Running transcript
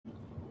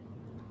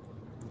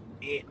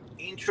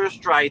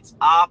interest rates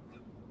up,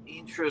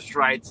 interest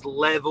rates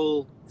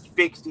level,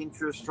 fixed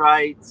interest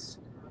rates,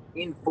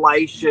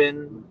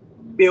 inflation,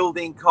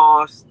 building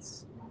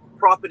costs,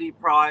 property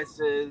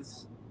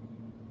prices.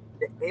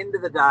 At the end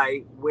of the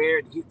day, where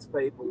it hits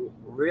people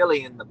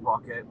really in the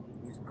pocket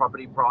is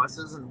property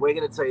prices. And we're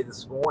going to tell you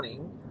this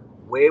morning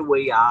where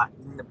we are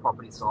in the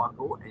property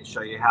cycle and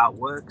show you how it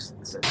works.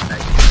 So stay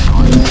tuned.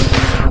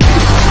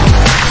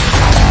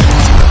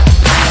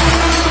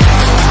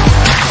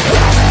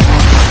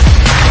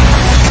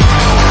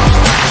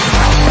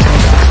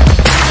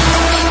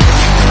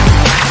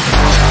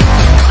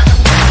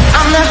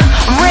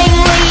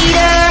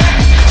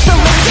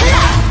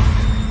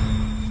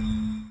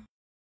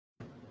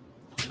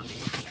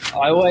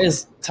 I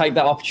always take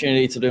that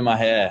opportunity to do my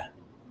hair,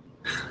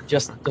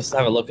 just to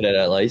have a look at it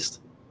at least.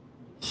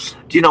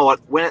 Do you know what?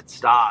 When it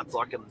starts,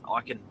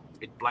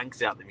 it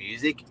blanks out the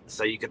music,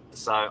 so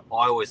I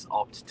always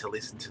opt to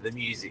listen to the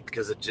music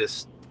because it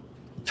just,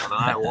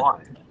 I don't know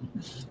why.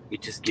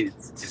 It just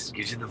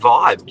gives you the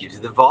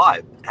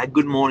vibe.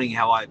 Good morning.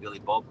 How are you, Billy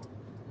Bob?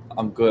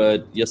 I'm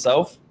good.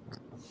 Yourself?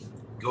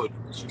 Good.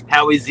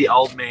 How is the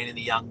old man in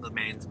the younger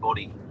man's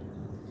body?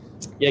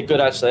 Yeah, good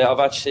actually. I've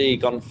actually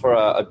gone for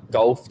a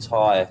golf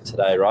tie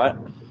today, right?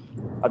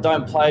 I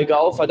don't play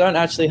golf. I don't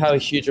actually have a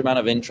huge amount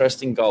of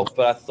interest in golf,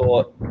 but I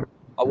thought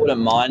I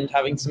wouldn't mind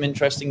having some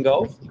interest in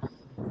golf.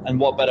 And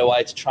what better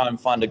way to try and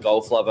find a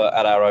golf lover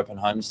at our open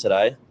homes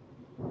today?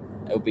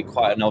 It would be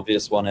quite an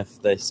obvious one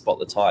if they spot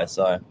the tie.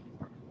 So,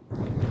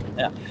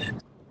 yeah.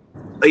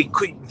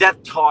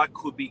 That tie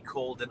could be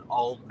called an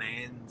old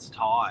man's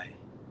tie.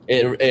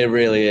 It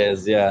really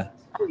is, yeah.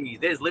 Hey,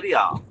 there's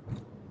Lydia.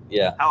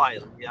 Yeah. How are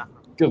you, Lydia?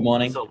 Good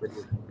morning. I saw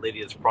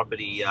Lydia's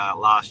property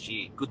last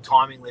year. Good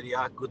timing,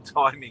 Lydia. Good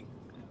timing.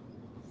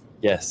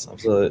 Yes,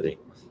 absolutely.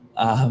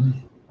 But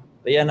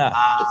yeah, no,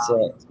 it's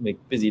going to be a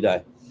busy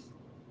day.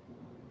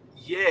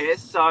 Yeah,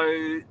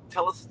 so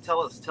tell us.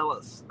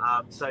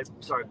 So,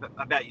 sorry,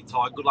 about your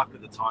tie. Good luck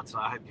with the tie today.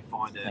 I hope you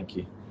find Thank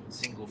you.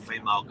 Single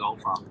female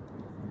golfer.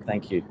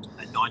 Thank you.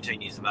 At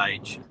 19 years of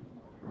age.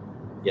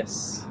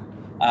 Yes.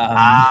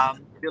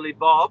 Billy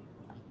Bob,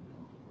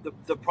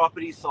 the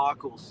property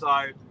cycle.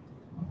 So,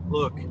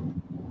 look,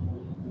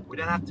 we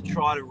don't have to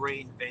try to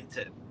reinvent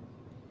it.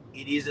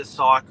 It is a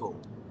cycle.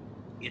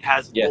 It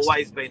has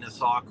always been a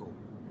cycle.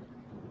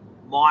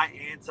 My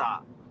answer,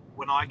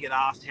 when I get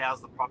asked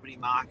how's the property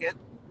market,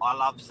 I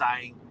love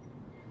saying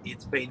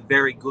it's been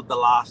very good the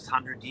last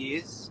 100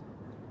 years,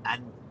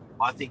 and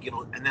I think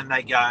it'll. And then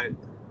they go,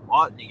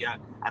 what? And you go,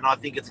 and I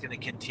think it's going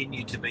to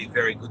continue to be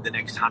very good the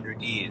next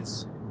 100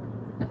 years.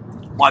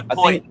 My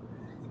point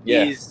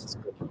is,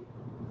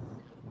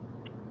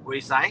 what are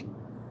you saying?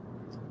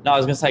 No, I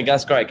was going to say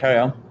that's great. Carry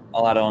on.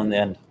 I'll add on in the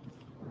end.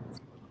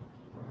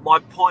 My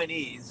point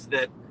is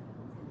that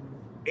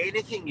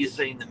anything you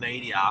see in the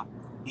media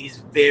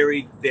is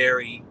very,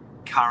 very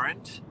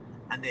current,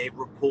 and they're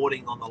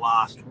reporting on the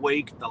last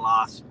week, the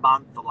last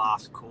month, the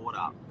last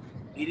quarter.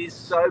 It is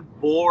so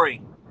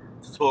boring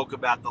to talk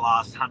about the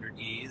last 100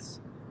 years.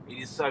 It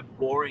is so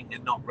boring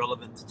and not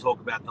relevant to talk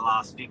about the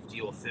last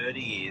 50 or 30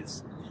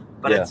 years.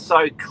 But it's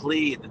so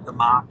clear that the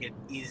market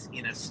is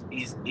in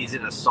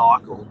a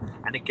cycle,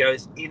 and it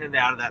goes in and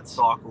out of that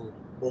cycle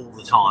all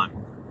the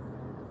time.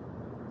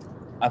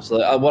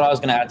 Absolutely. What I was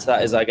going to add to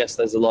that is I guess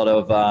there's a lot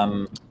of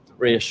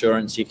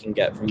reassurance you can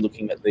get from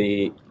looking at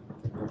the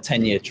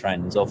 10-year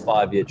trends or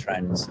 5-year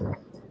trends,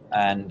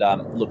 and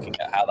looking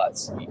at how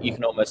you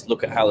can almost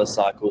look at how the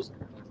cycle's,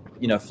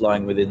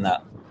 flowing within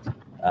that,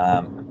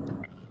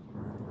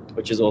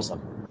 which is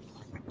awesome.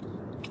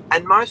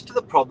 And most of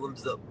the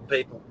problems that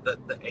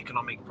the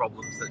economic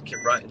problems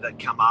that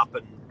come up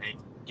and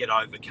get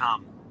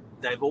overcome,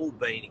 they've all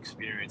been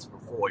experienced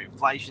before.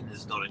 Inflation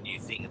is not a new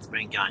thing; it's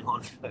been going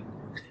on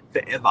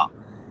forever.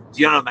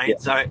 Do you know what I mean?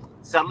 Yeah. So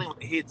suddenly when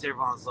it hits,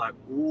 everyone's like,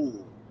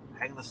 "Ooh,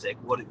 hang on a sec,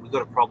 we've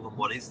got a problem.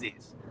 What is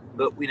this?"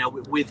 But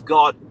we've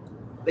got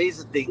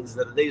these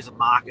are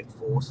market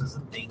forces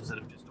and things that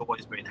have just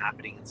always been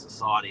happening in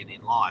society and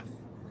in life.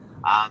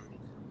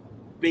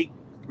 Big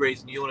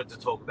reason you wanted to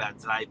talk about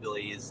today,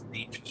 Billy, is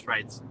the interest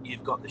rates.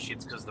 You've got the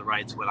shits because the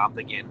rates went up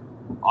again.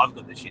 I've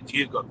got the shits.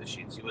 You've got the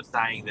shits. You were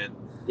saying that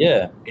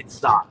it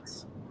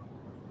sucks.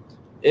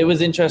 It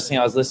was interesting.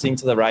 I was listening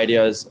to the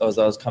radios as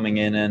I was coming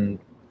in, and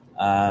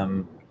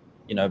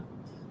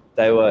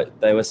they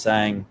were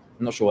saying,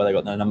 I'm not sure where they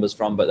got their numbers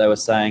from, but they were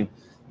saying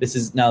this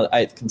is now the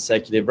 8th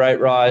consecutive rate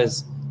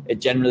rise.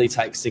 It generally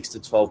takes 6 to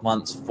 12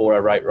 months for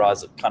a rate rise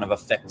that kind of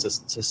affects us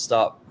to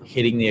start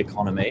hitting the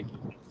economy.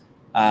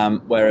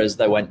 Whereas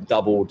they went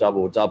double,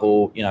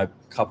 couple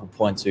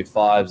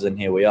 0.25s, and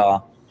here we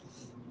are.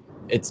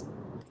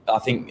 I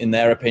think in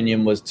their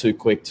opinion was too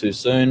quick, too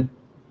soon.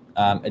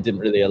 It didn't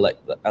really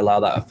allow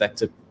that effect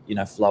to,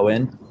 flow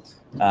in.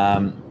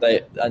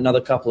 Another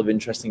couple of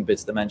interesting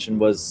bits to mention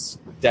was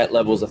debt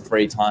levels are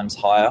 3 times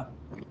higher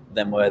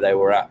than where they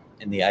were at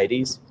in the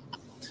 80s.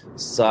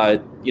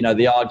 So,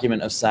 the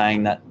argument of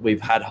saying that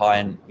we've had high,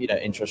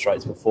 interest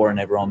rates before and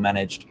everyone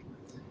managed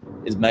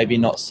is maybe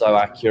not so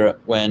accurate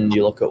when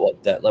you look at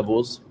what debt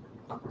levels,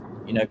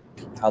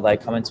 how they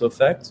come into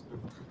effect.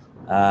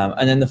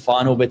 And then the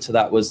final bit to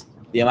that was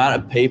the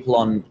amount of people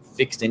on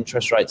fixed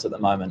interest rates at the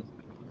moment,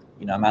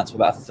 amounts to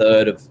about a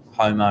third of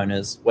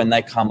homeowners. When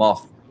they come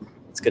off,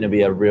 it's going to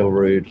be a real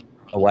rude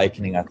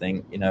awakening, I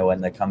think,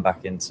 when they come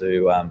back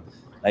into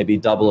maybe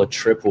double or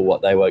triple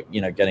what they were,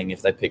 getting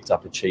if they picked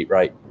up a cheap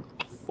rate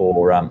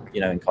for,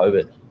 in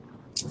COVID.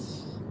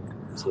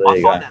 So there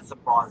you go. I find that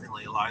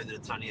surprisingly low that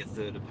it's only a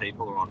third of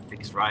people are on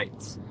fixed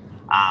rates.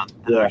 And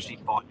I actually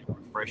find it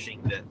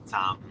refreshing that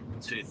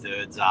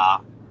 2/3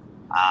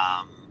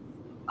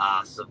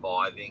 are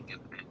surviving and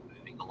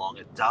moving along.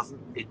 It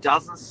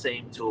doesn't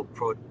seem to have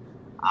put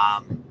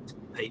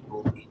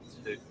people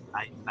into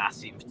a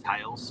massive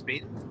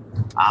tailspin.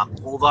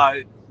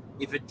 Although,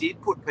 if it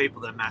did put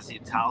people in a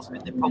massive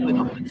tailspin, they're probably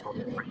not going to tell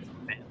their friends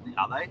and family,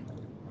 are they?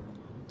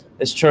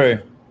 It's true.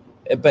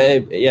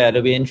 But yeah,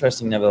 it'll be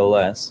interesting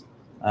nevertheless.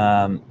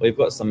 We've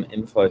got some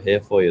info here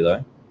for you,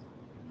 though.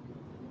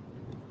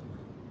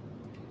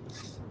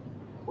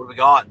 What have we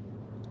got?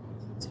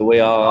 So we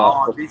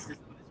are... Oh, this is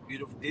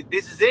beautiful.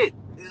 This is it.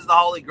 This is the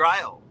Holy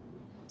Grail.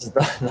 This is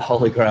the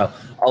Holy Grail.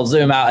 I'll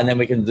zoom out and then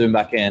we can zoom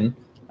back in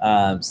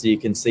so you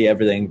can see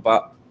everything.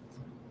 But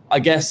I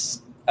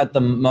guess at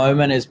the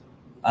moment is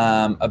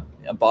a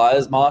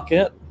buyer's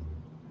market.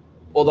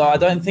 Although I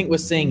don't think we're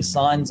seeing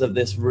signs of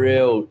this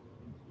real,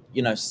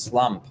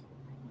 slump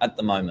at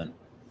the moment.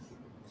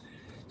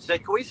 So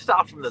can we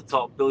start from the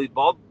top, Billy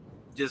Bob?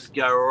 Just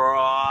go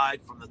right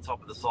from the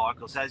top of the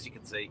cycle. So as you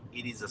can see,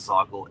 it is a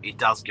cycle. It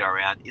does go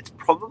around. It's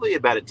probably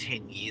about a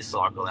 10-year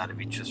cycle out of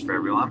interest for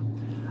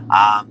everyone.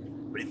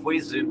 But if we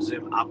zoom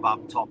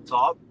up,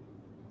 top,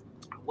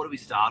 what do we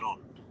start on?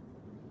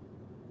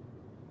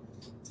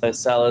 So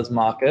seller's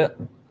market,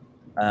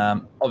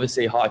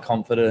 obviously high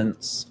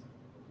confidence.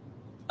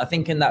 I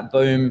think in that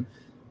boom,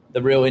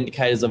 the real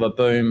indicators of a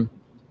boom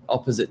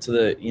opposite to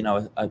the,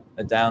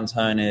 a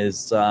downturn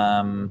is,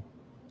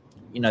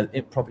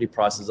 property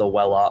prices are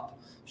well up,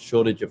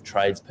 shortage of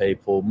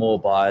tradespeople, more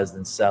buyers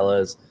than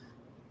sellers.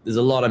 There's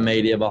a lot of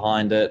media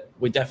behind it.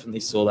 We definitely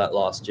saw that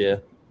last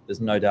year.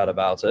 There's no doubt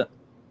about it.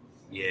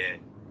 Yeah.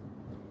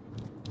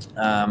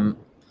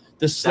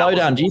 The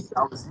slowdown.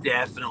 That was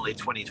definitely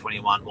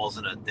 2021,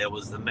 wasn't it? There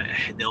was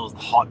the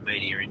hot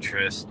media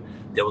interest.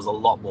 There was a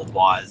lot more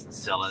buyers than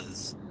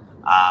sellers.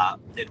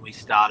 Then we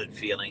started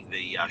feeling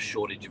the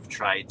shortage of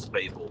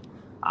tradespeople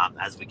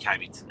as we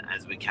came into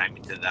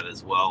that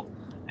as well.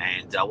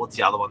 And what's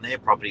the other one there?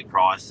 Property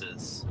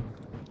prices.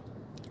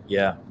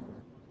 Yeah.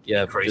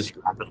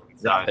 Increasing rapidly.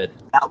 So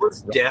that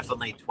was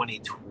definitely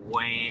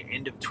 2020,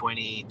 end of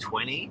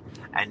 2020,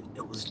 and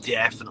it was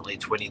definitely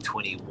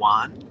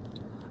 2021.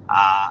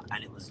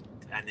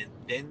 And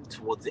then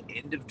towards the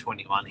end of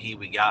 21, here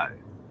we go.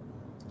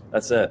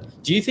 That's it.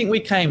 Do you think we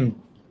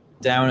came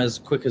down as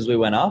quick as we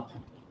went up?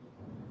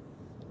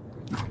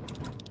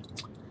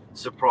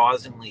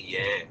 Surprisingly,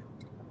 yeah.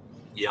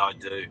 Yeah, I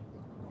do.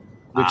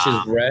 Which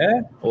is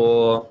rare,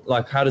 or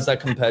like how does that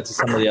compare to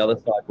some of the other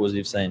cycles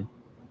you've seen?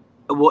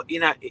 Well,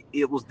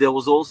 there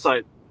was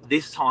also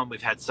this time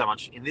we've had so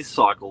much in this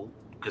cycle,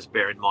 because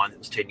bear in mind it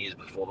was 10 years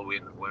before we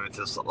went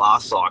to the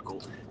last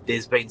cycle.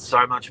 There's been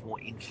so much more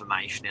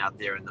information out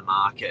there in the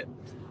market.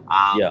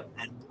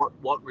 And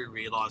what we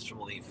realised from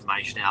all the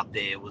information out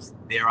there was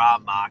there are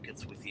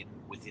markets within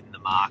the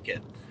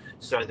market.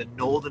 So the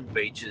northern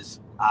beaches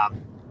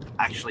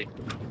actually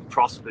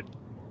prospered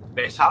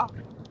better.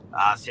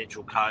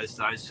 Central Coast,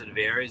 those sort of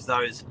areas,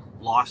 those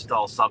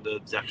lifestyle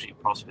suburbs actually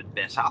prospered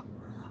better.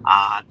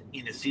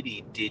 Inner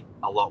city did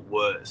a lot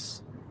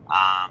worse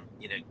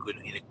in a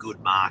good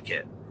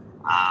market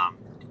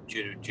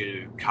due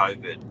to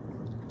COVID.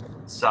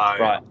 So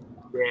right.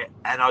 Yeah,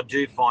 and I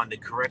do find the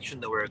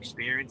correction that we're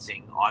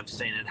experiencing, I've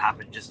seen it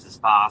happen just as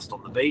fast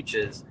on the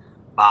beaches,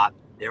 but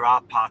there are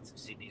parts of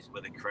Sydney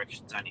where the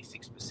correction's only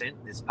 6%.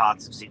 There's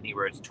parts of Sydney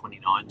where it's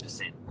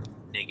 29%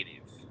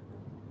 negative.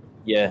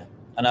 Yeah.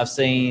 And I've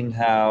seen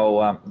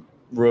how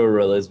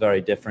rural is very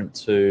different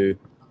to,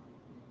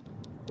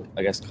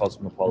 I guess,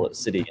 cosmopolitan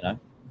city,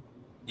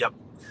 Yep.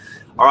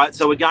 All right,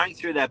 so we're going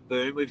through that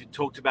boom. We've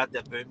talked about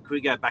that boom. Could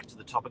we go back to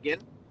the top again?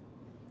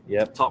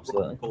 Yep, top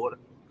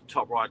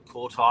right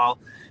quartile.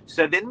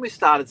 So then we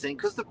started seeing,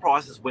 because the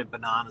prices went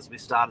bananas, we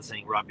started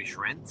seeing rubbish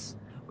rents.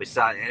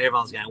 And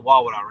everyone's going, why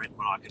would I rent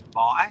when I could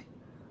buy?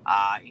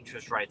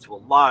 Interest rates were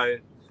low.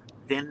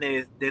 Then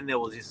there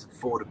was this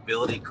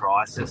affordability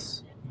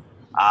crisis.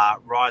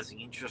 Rising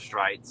interest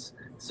rates.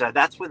 So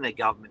that's when the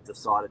government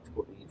decided to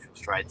put the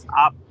interest rates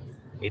up.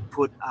 It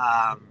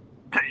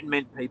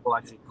meant people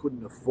actually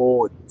couldn't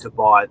afford to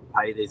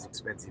pay these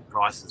expensive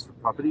prices for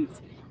properties.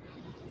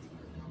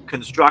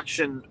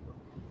 Construction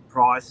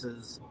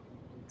prices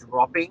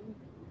dropping.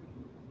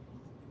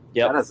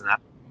 Yeah, that doesn't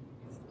happen.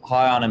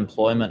 High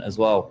unemployment as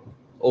well.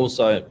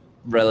 Also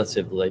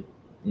relatively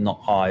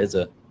not high, is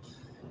it?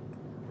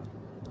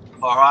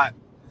 All right.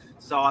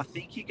 So I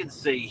think you can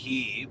see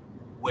here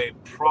we're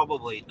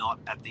probably not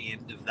at the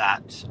end of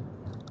that.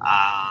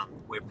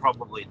 we're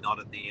probably not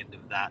at the end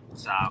of that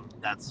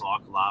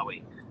cycle, are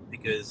we?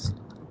 Because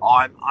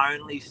I'm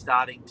only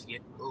starting to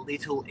get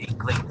little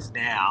inklings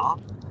now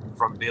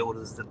from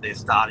builders that they're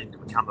starting to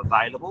become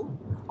available.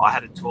 I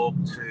had a talk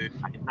to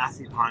a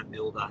massive home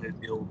builder who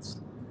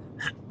builds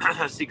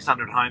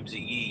 600 homes a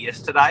year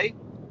yesterday.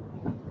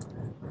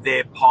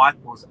 Their pipe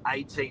was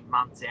 18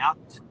 months out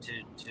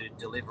to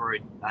deliver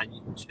it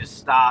and to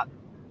start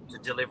to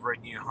deliver a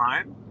new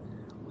home.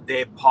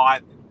 Their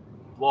pipe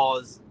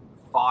was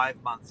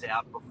 5 months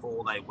out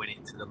before they went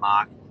into the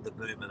market, the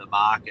boom of the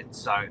market.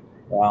 So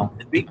wow.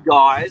 The big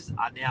guys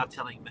are now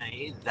telling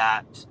me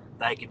that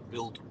they can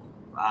build,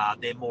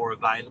 they're more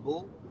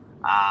available,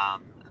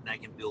 and they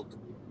can build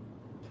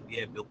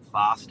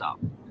faster.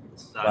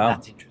 So wow.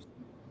 That's interesting.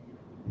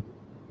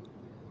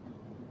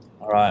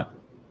 All right.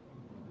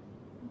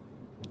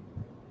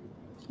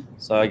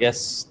 So I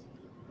guess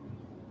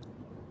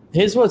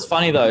here's what's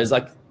funny though, is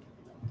like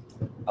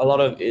a lot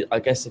of, I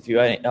guess if you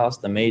ask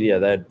the media,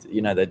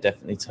 they'd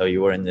definitely tell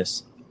you we're in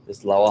this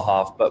lower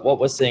half. But what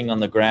we're seeing on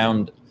the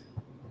ground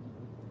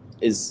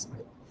is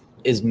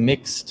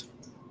mixed.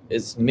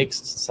 Is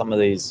mixed. Some of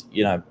these,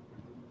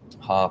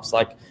 halves.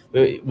 Like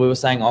we were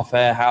saying off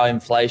air, how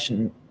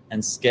inflation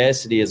and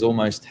scarcity has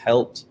almost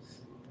helped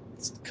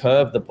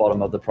curve the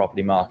bottom of the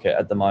property market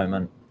at the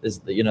moment.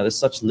 There's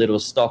such little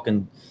stock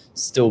and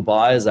still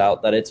buyers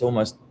out that it's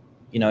almost,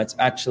 it's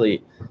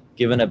actually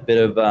given a bit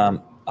of,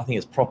 I think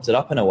it's propped it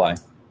up in a way.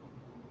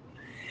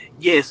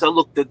 Yeah. So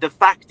look, the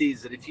fact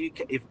is that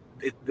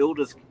if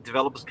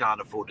developers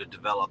can't afford to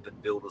develop,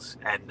 and builders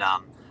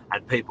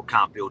and people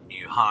can't build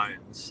new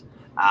homes,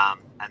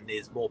 and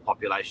there's more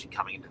population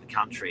coming into the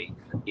country,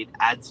 it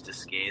adds to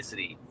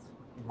scarcity.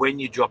 When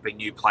you're dropping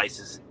new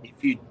places,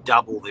 if you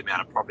double the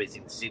amount of properties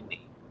in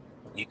Sydney,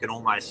 you can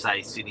almost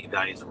say Sydney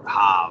values would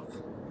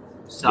halve.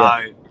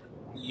 So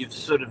you've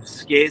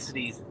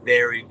scarcity is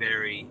very,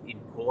 very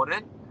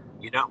important.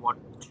 You don't want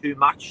too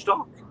much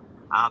stock,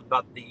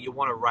 but you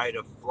want a rate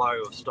of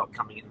flow of stock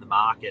coming in the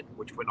market,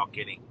 which we're not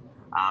getting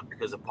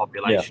because of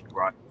population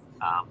growth.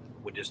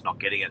 We're just not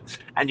getting it.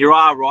 And you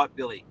are right,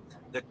 Billy.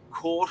 The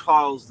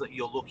quartiles that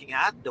you're looking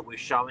at, that we're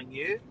showing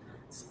you,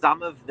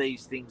 some of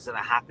these things that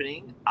are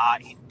happening are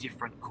in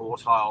different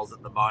quartiles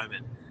at the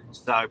moment.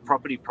 So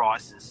property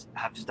prices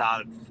have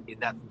started in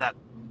that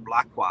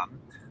black one.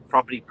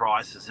 Property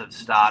prices have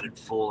started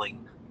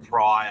falling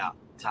prior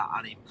to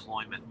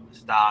unemployment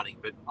starting,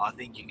 but I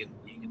think you can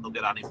look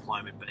at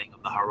unemployment being on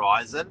the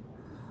horizon.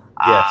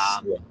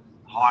 Yes.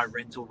 High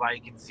rental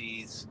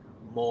vacancies,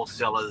 more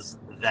sellers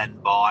than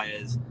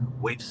buyers.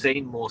 We've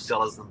seen more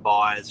sellers than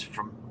buyers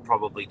from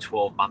probably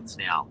 12 months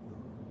now.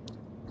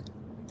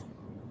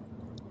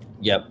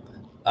 Yep.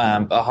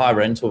 But high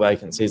rental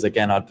vacancies,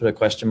 again, I'd put a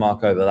question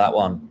mark over that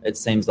one. It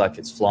seems like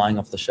it's flying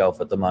off the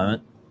shelf at the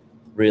moment.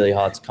 Really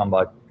hard to come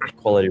by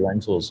quality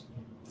rentals.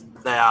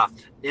 They are.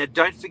 Now,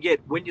 don't forget,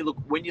 when you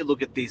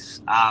look at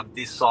this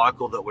this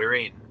cycle that we're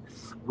in,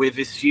 we've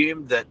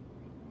assumed that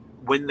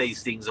when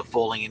these things are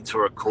falling into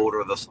a quarter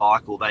of the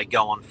cycle, they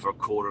go on for a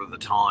quarter of the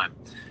time.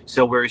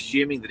 So we're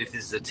assuming that if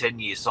this is a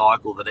 10-year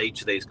cycle, that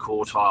each of these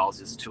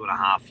quartiles is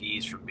 2.5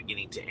 years from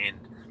beginning to end.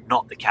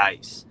 Not the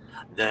case.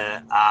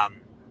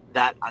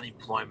 That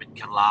unemployment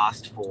can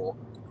last for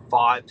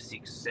 5,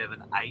 6,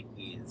 7, 8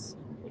 years.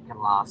 It can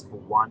last for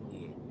 1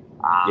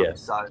 year.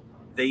 So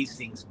these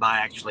things may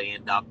actually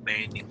end up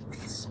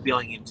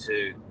spilling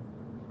into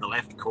the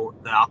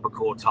upper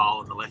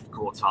quartile and the left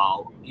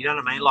quartile. You know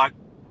what I mean? Like,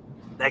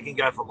 they can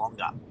go for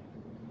longer.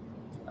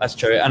 That's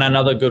true. And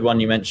another good one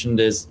you mentioned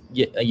is,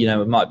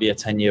 it might be a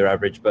 10-year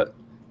average, but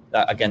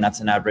that's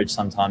an average.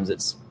 Sometimes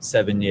it's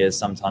 7 years.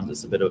 Sometimes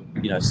it's a bit of,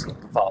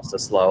 faster,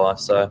 slower.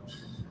 So,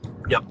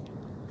 yep.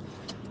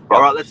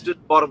 All right, let's do the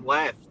bottom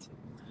left.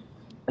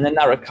 And then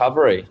that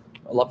recovery.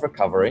 I love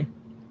recovery.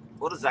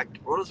 What does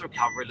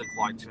recovery look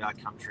like to our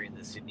country in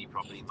the Sydney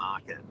property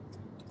market?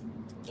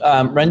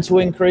 Rental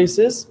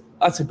increases.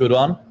 That's a good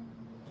one.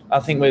 I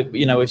think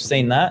we've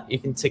seen that. You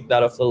can tick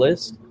that off the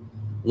list.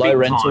 Low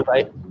rental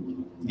rate.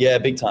 Yeah,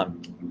 big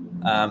time.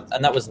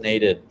 And that was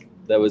needed.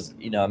 There was,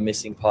 a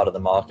missing part of the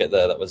market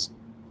there that was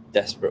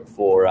desperate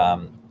for,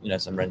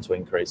 some rental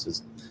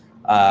increases.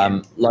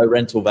 Low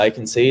rental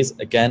vacancies,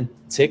 again,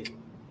 tick.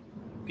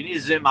 Can you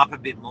zoom up a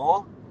bit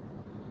more?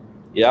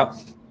 Yeah.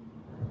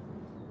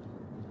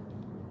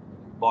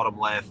 Bottom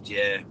left,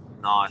 yeah.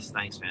 Nice,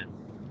 thanks, man.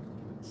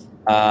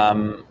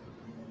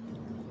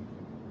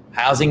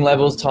 Housing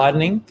levels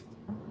tightening.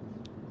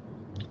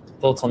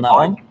 Thoughts on that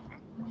one?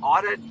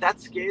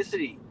 That's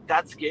scarcity.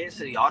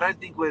 I don't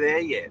think we're there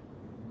yet.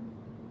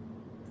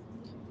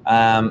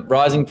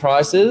 Rising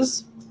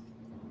prices.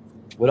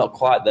 We're not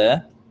quite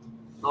there.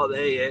 Not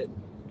there yet.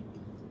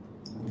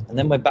 And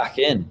then we're back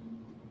in.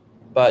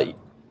 But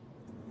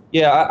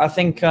yeah, I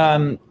think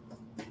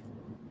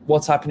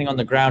what's happening on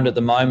the ground at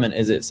the moment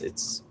is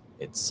it's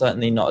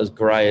certainly not as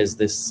grey as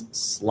this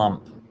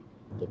slump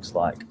looks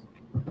like.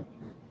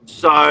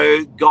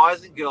 So,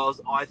 guys and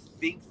girls, I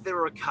think the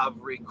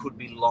recovery could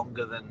be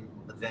longer than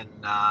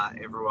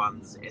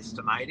everyone's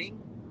estimating.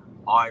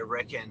 I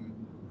reckon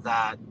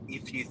that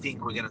if you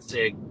think we're going to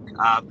see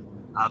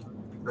a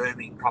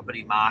booming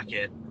property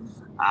market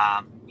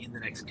in the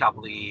next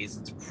couple of years,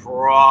 it's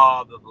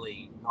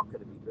probably not going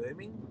to be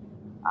booming.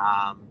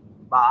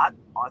 But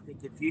I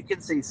think if you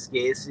can see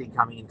scarcity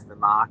coming into the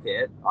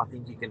market, I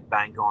think you can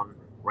bank on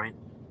rent.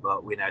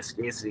 But we know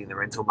scarcity in the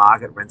rental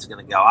market, rents are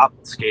going to go up.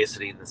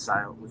 Scarcity in the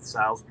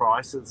sales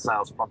prices,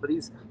 sales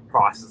properties,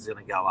 prices are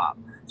going to go up.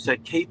 So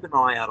keep an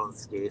eye out on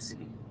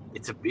scarcity.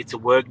 It's a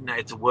word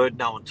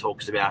no one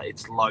talks about.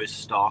 It's low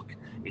stock.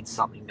 It's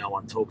something no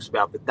one talks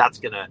about. But that's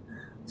going to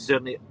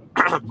certainly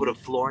put a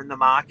floor in the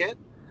market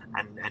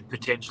and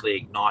potentially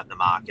ignite the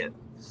market.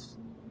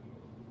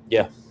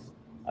 Yeah,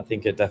 I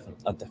think it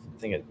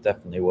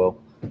definitely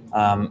will.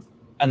 And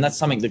that's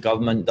something the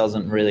government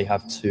doesn't really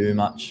have too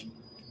much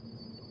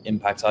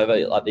impact over.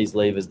 Like these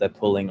levers they're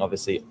pulling,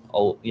 obviously,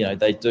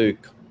 they do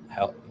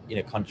help,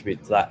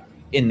 contribute to that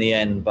in the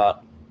end.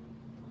 But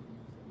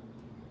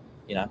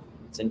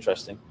it's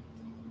interesting.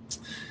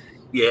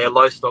 Yeah,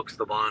 low stock's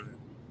the one.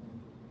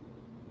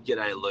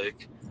 G'day,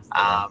 Luke.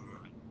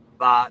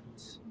 But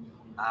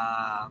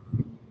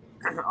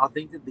I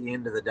think at the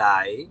end of the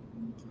day,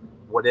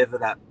 whatever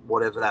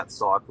that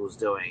cycle's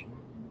doing,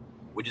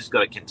 we just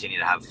got to continue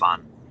to have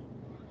fun.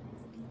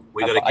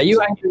 Are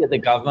you angry at the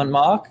government,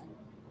 Mark?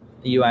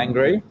 Are you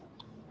angry?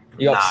 Are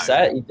you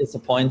upset? Are you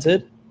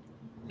disappointed?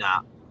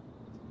 Nah.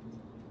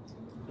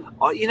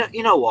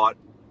 You know what?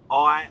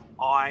 I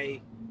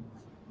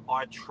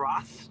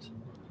trust.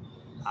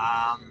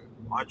 I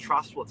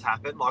trust what's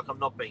happened. Like, I'm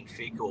not being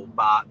fickle,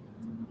 but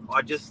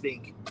I just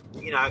think,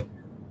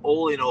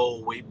 all in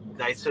all,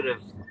 they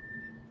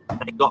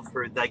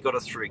got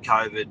us through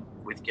COVID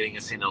with getting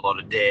us in a lot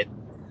of debt.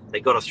 They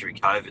got us through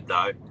COVID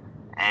though,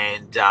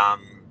 and I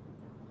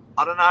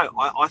don't know.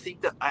 I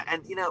think that,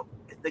 and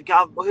the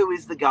government. Who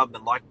is the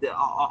government? Like,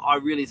 I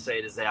really see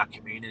it as our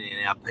community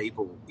and our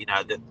people.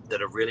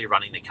 That are really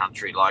running the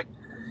country. Like,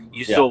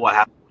 you saw what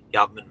happened when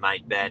government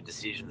made bad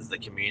decisions. The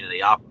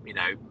community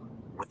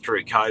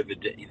through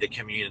COVID, the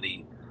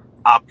community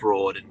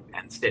uproared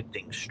and set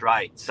things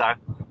straight. So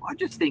I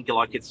just think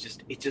like it's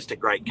just a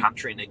great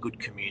country and a good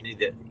community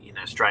that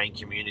Australian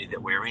community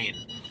that we're in,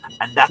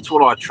 and that's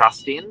what I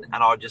trust in.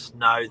 And I just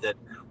know that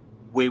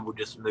we will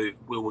just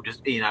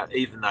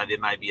even though there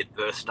may be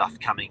adverse stuff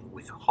coming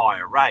with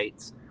higher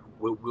rates,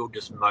 we'll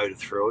just motor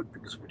through it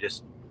because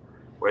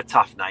we're a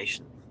tough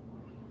nation.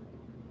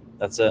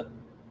 That's it.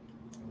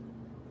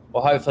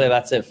 Well, hopefully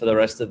that's it for the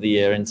rest of the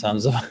year in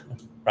terms of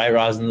rate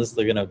rise. And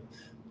they're going to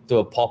do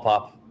a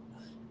pop-up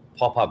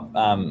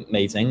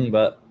meeting,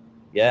 but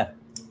yeah,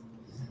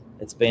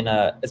 it's been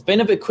a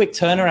bit quick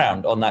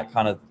turnaround on that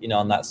kind of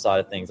on that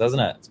side of things,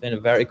 hasn't it? It's been a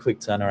very quick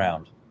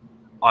turnaround.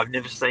 I've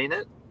never seen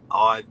it.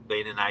 I've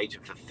been an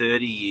agent for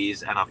 30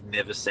 years, and I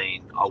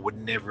would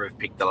never have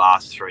picked the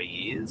last 3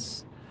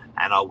 years,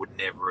 and I would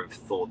never have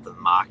thought the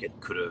market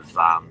could have.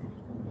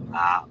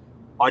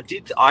 I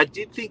did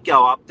think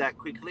go up that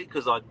quickly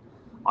because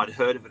I'd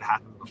heard of it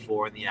happen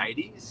before in the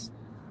 80s,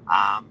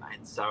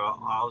 and so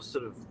I was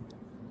sort of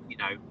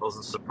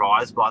wasn't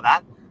surprised by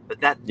that, but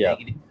that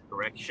negative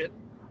correction,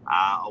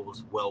 I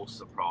was well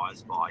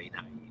surprised by.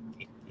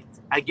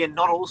 Again,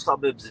 not all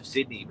suburbs of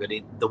Sydney, but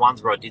in the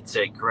ones where I did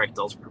see it correct,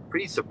 I was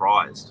pretty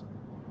surprised.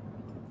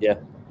 Yeah,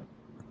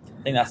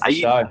 I think that's the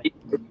show.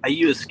 Are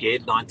you a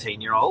scared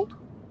 19-year-old?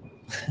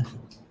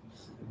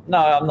 No,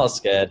 I'm not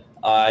scared.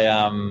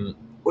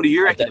 What do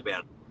you reckon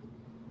about it?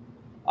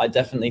 I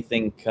definitely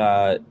think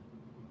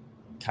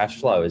cash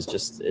flow is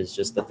just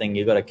the thing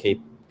you got to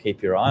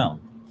keep your eye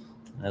on.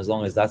 And as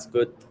long as that's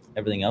good,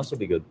 everything else will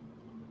be good.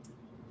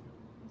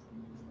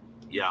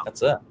 Yeah.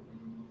 That's it.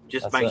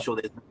 Just make sure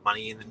there's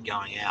money in and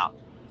going out.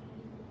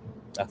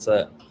 That's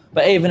it.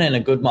 But even in a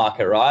good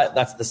market, right?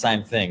 That's the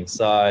same thing.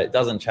 So it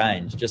doesn't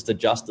change. Just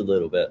adjust a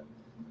little bit.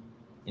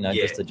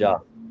 Just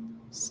adjust.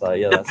 So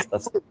yeah,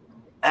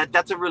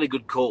 that's a really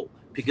good call,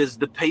 because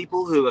the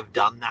people who have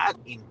done that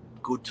in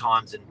good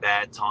times and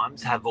bad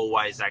times have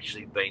always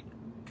actually been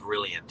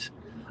brilliant.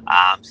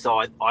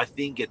 So I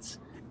think it's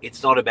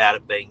not about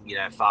it being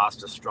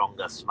faster,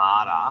 stronger,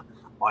 smarter.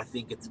 I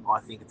think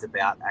it's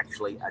about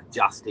actually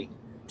adjusting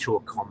to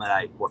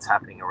accommodate what's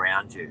happening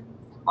around you.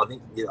 I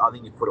think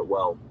you put it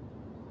well.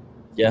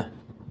 Yeah,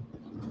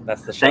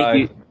 that's the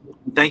show.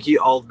 Thank you,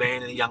 old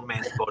man in a young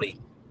man's body.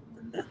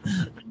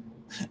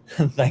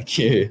 Thank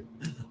you,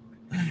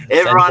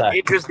 everyone.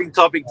 Interesting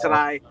topic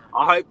today.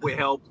 I hope we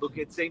helped. Look,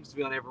 it seems to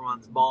be on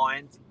everyone's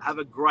mind. Have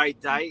a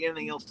great day.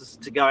 Anything else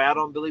to go out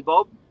on, Billy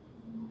Bob?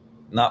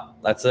 No,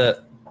 that's it.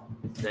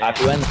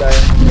 Happy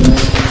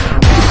Wednesday.